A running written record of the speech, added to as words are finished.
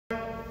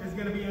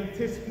going to be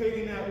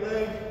anticipating that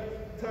leg,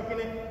 tucking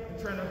it, and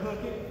trying to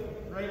hook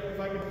it, right? If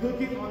I can hook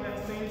it on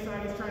that same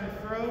side he's trying to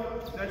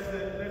throw, that's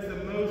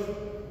the most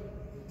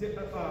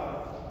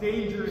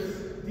dangerous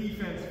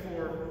defense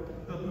for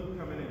the boot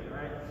coming in,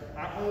 right?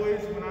 I always,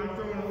 when I'm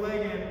throwing a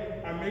leg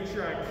in, I make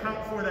sure I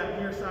count for that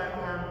near side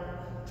arm,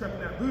 chucking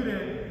that boot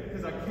in,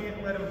 because I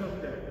can't let him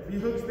hook there. If he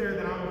hooks there,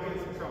 then I'm going to get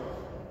in some trouble,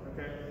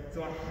 okay?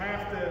 So I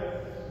have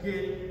to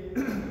get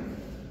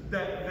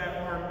that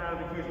arm out of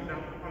the equation.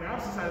 Now, on the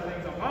opposite side of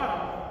things, on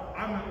bottom,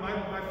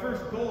 my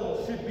first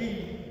goal should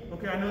be,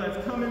 okay, I know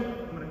that's coming,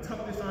 I'm going to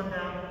tuck this arm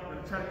down, I'm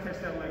going to try to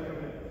catch that leg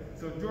coming in.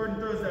 So Jordan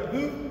throws that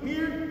boot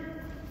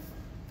here,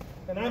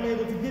 and I'm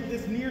able to get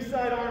this near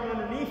side arm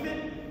underneath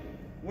it.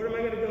 What am I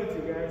going to go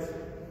to, guys?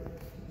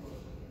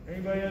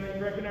 Anybody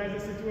recognize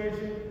this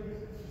situation?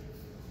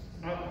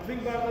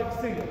 Think about it like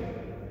a single.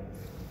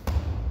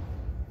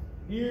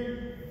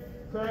 Here,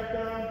 crack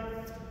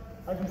down.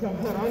 I can come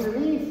head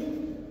underneath.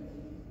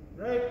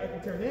 Right? I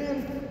can turn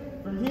in.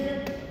 From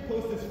here,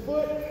 post this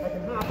foot. I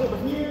can hop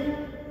over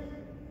here.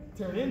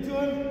 Turn into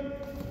him.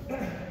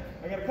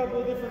 I got a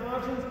couple of different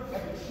options. I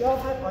can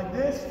shelf it like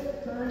this.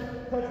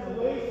 Turn, touch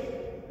the waist.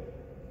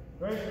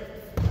 Right?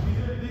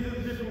 These are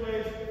the different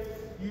ways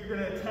you're going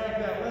to attack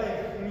that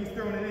leg when he's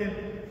throwing it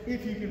in,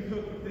 if you can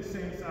hook with this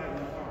same side of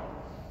the arm.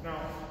 Now,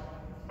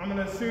 I'm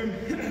going to assume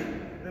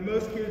that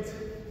most kids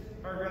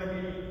are going to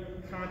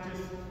be conscious.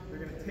 They're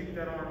going to take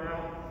that arm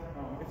out.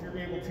 If you're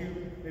able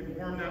to, maybe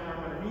worm that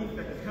arm underneath,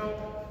 that can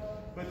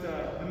help. But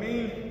the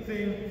main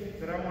thing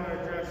that I want to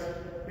address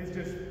is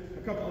just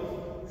a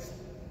couple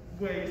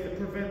of ways to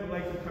prevent the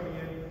leg from coming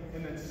in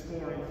and then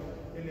scoring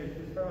and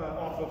then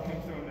off of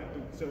him throwing that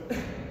boot.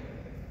 So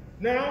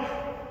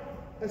now,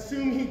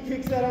 assume he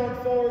kicks that arm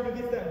forward and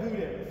gets that boot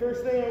in. The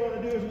first thing I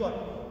want to do is what?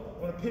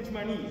 I want to pinch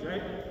my knees,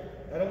 right?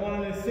 I don't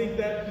want him to sink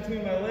that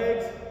between my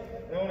legs.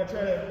 And I want to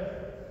try to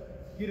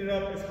get it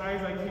up as high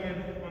as I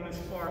can on this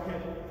far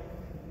hip.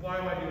 Why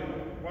am I doing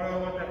that? Why do I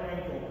want that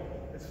ankle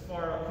as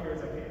far up here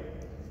as I can?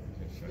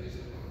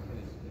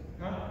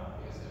 Huh?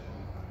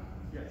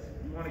 Yes.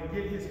 You want to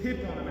get his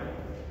hip on the mat.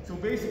 So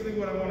basically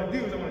what I want to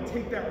do is I want to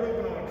take that rope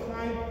and I want to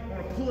climb. I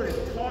want to pull it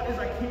as taut as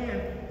I can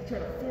to try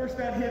to force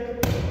that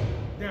hip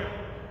down.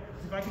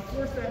 So if I can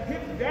force that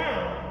hip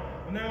down,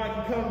 well, now I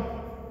can come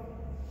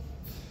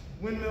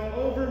windmill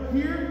over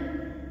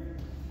here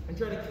and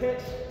try to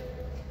catch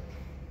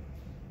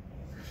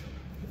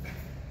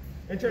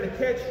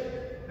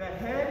that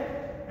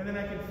head, and then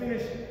I can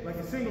finish like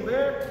a single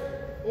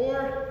there,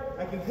 or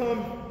I can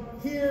come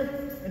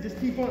here and just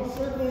keep on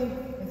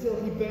circling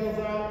until he bails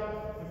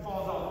out and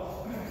falls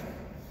off.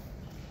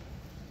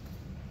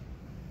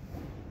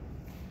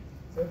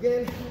 So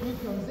again, he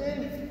comes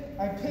in,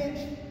 I pinch,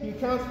 he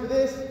accounts for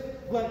this,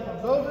 leg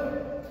comes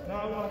over.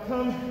 Now I want to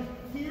come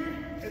here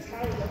as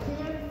high as I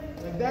can,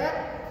 like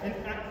that, and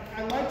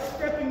I like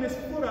stepping this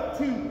foot up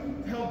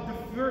too to help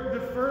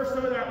defer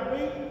some of that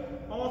weight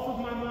off of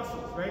my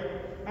muscles, right?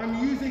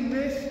 I'm using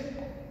this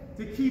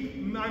to keep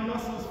my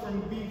muscles from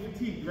being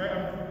fatigued, right?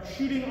 I'm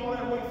shooting all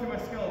that weight through my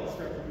skeletal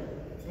structure here.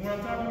 And what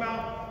I'm talking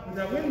about with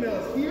that windmill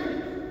is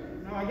here.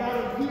 Now I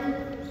got him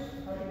here.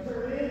 I can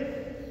turn in,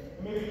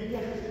 or maybe you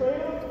catch his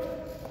cradle,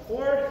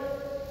 or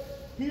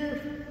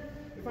here,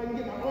 if I can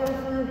get my arm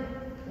through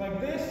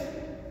like this,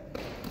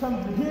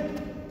 come to the hip,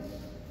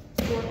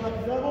 sort of like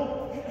a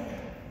double.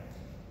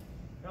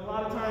 And a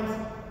lot of times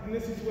in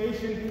this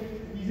situation,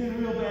 he's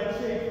in real bad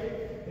shape,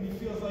 and he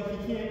feels like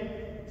he can't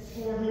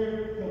score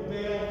here, he'll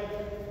bail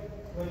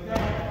like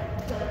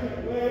that. Try to kick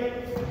away,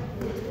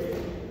 which way?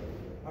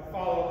 I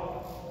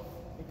follow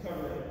and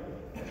cover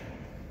it.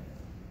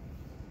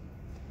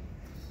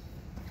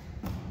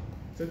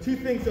 So two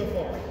things so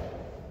far.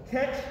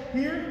 Catch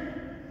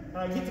here,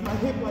 I get to my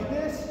hip like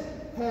this,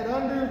 head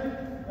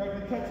under, or I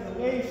can catch to the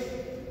waist,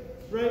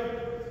 right?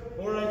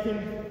 Or I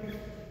can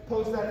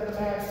post that to the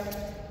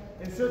mat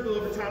and circle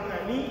over top of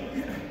that knee.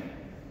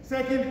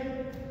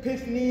 Second,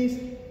 pinch the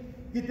knees,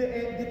 get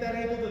that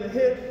ankle to the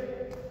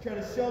hip, try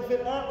to shelf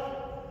it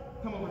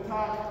up, come over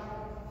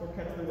top, or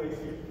catch the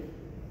waist here.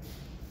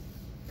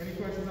 Any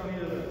questions on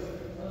either of those?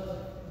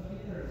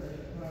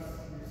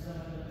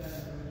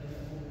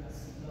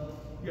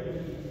 Yep.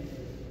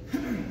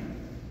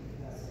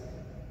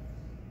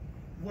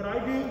 What I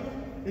do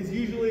is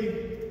usually,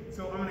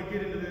 so I'm going to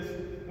get into this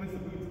once the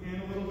boot's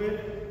in a little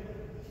bit.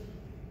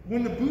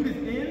 When the boot is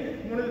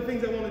in, one of the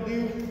things I want to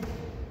do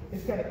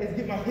is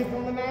get my hip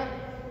on the mat,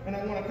 and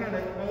I want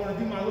to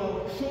do my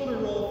little shoulder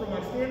roll from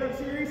my stand-up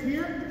series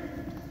here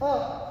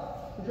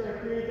up to try to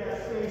create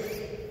that space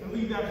and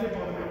leave that hip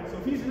on the mat. So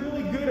if he's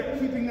really good at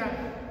keeping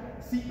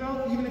that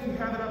seatbelt, even if you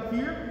have it up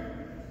here,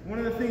 one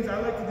of the things I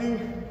like to do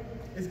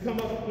is come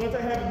up, once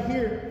I have him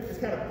here, is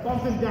kind of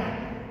bump him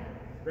down,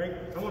 right?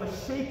 I want to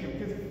shake him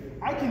because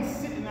I can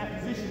sit in that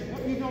position.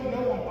 What you don't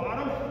know on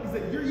bottom is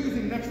that you're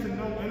using next to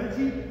no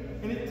energy,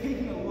 and it's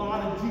taking a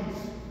lot of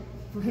juice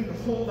for him to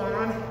hold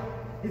on.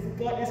 His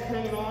butt is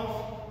hanging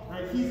off,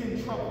 right? He's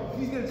in trouble.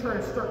 He's going to try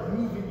and start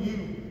moving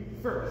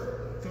you first.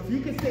 So if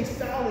you can stay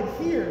solid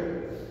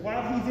here,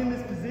 while he's in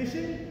this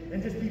position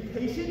and just be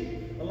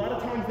patient. A lot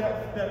of times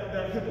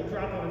that hip will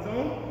drop on its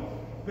own.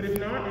 But if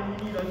not, and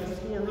you need to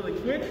score really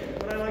quick,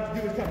 what I like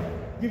to do is kind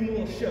of give him a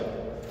little shove.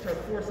 Try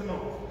to force him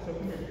off. So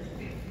come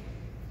here.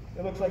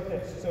 It looks like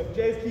this. So if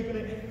Jay's keeping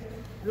it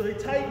really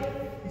tight,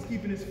 he's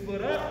keeping his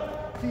foot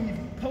up. See, he's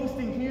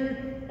posting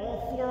here,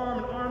 all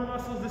forearm and arm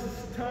muscles. This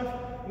is tough.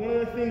 One of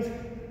the things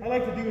I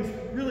like to do is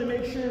really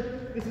make sure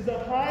this is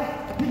up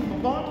high. Give him a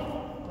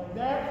bump, like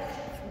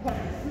that. I'm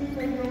kind of sweep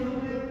over a little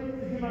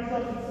bit to give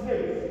myself some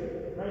space.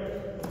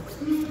 Right?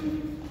 Scoop,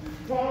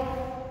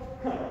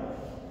 bump, cut.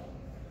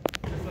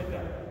 Just like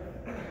that.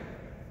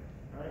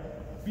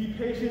 Alright? Be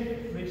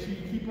patient, make sure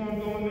you keep on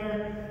going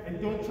there, and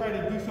don't try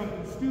to do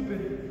something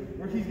stupid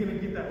where he's going to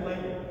get that leg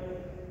in.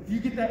 If you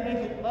get that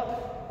ankle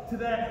up to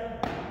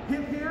that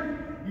hip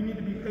here, you need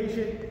to be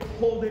patient,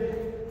 hold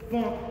it,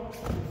 bump,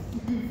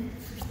 scoop,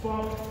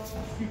 bump,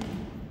 scoop.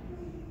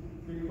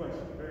 Good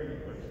question, very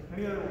good question.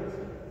 Any other ones?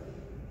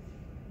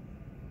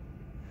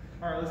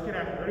 Alright, let's get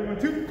after it.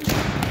 Ready? 1,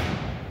 2.